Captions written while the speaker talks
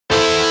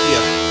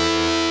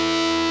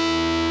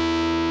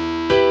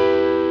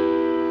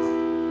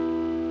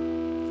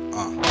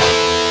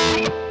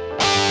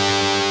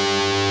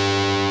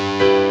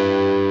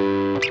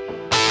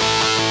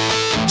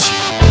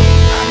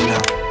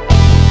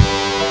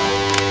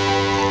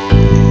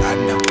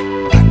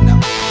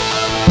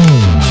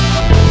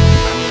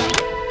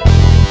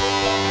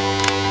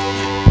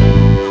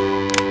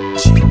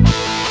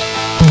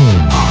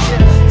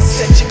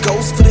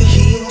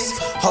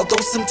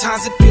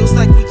sometimes it feels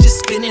like we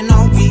just spinning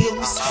our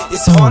wheels.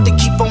 It's hard to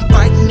keep on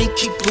fighting and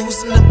keep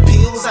losing the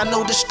pills. I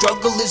know the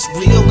struggle is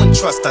real, and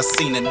trust I've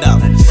seen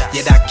enough.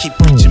 Yet I keep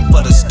reaching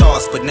for the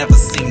stars but never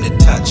seem to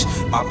touch.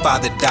 My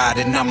father died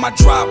and now my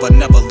driver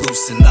never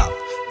loosen up.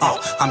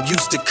 I'm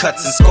used to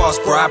cuts and scars,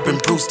 bro, I've been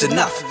bruised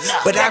enough.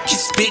 But I keep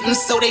spitting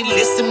so they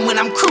listen when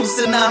I'm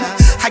cruising up.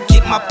 I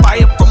get my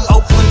fire from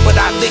Oakland, but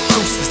I lit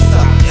cruises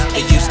up.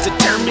 They used to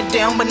turn me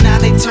down, but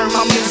now they turn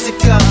my music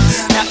up.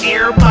 Now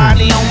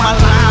everybody on my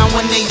line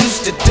when they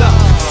used to duck.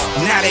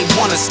 Now they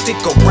wanna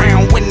stick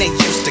around when they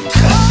used to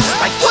cut.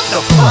 Like what the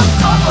fuck?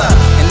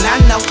 And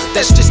I know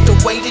that's just the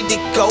way that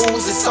it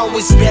goes. It's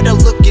always better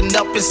looking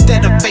up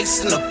instead of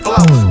facing the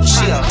flow.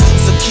 Chill,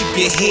 so keep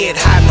your head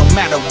high no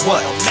matter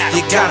what.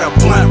 You got a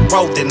blunt,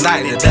 roll, then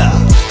light it up.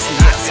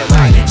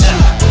 Light it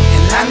up.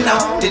 And I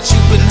know that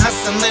you've been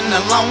hustling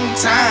a long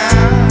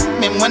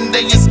time, and one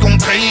day it's gon'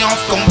 pay off,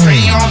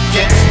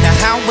 yeah. Now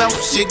how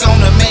else you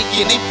gonna make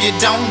it if you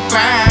don't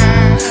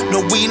grind?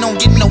 No, we don't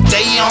get no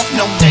day off,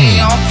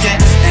 yeah.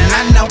 And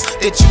I know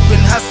that you've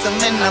been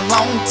hustling a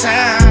long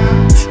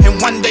time, and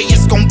one day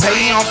it's gon'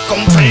 pay off,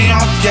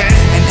 yeah.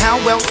 And how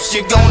else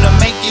you gonna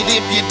make it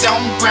if you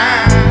don't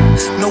grind?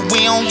 No,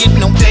 we don't get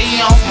no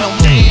day off,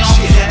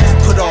 yeah.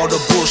 Put all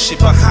the bullshit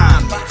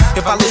behind me.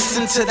 If I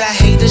listen to that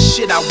hater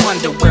shit, I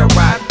wonder where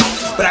I'd be.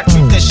 But I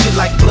treat that shit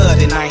like blood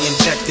and I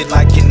inject it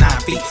like an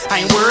IV.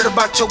 I ain't worried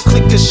about your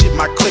clicker shit,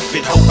 my clip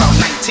it, hold about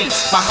 19.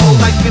 My whole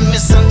life been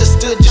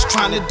misunderstood, just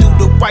trying to do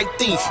the right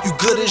thing. You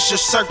good as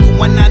your circle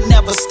when I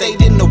never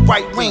stayed in the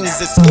right rings.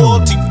 It's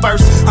loyalty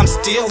first, I'm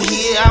still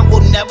here, I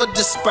will never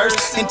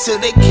disperse until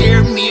they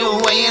carry me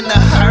away in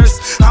a hearse.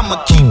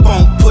 I'ma keep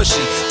on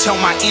pushing, tell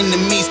my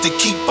enemies to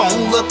keep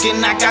on looking.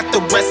 I got the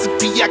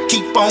recipe, I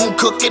keep on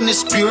cooking,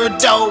 it's pure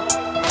dope.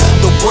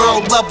 The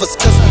world love us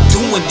cause we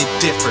doing it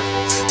different.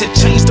 To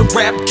change the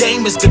rap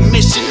game is the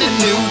mission, the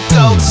new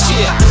goals,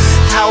 yeah.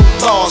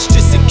 Outlawz,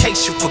 just in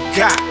case you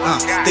forgot.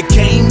 The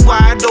game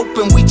wide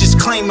open, we just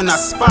claiming our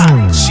spot,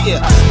 yeah.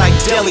 Like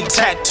daily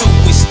tattoo,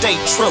 we stay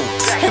true.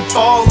 And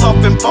fall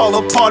off and fall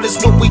apart is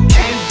what we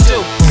can't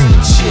do,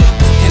 yeah.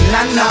 And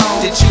I know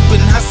that you've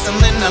been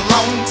hustling a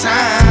long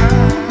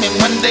time, and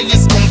one day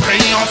it's gon'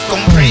 pay off,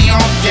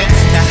 yeah.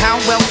 Now how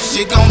else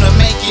you gonna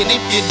make it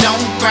if you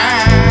don't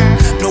grind?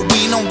 No,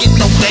 we don't get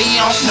no day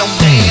off,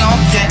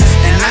 yeah.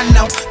 And I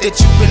know that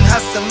you've been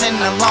hustling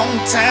a long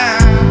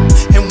time,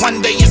 and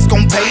one day it's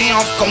gon' pay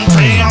off,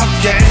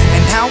 yeah.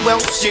 And how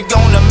else you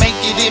gonna make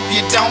it if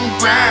you don't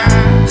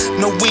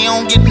grind? No, we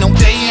don't get no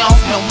day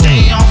off,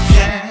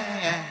 yeah.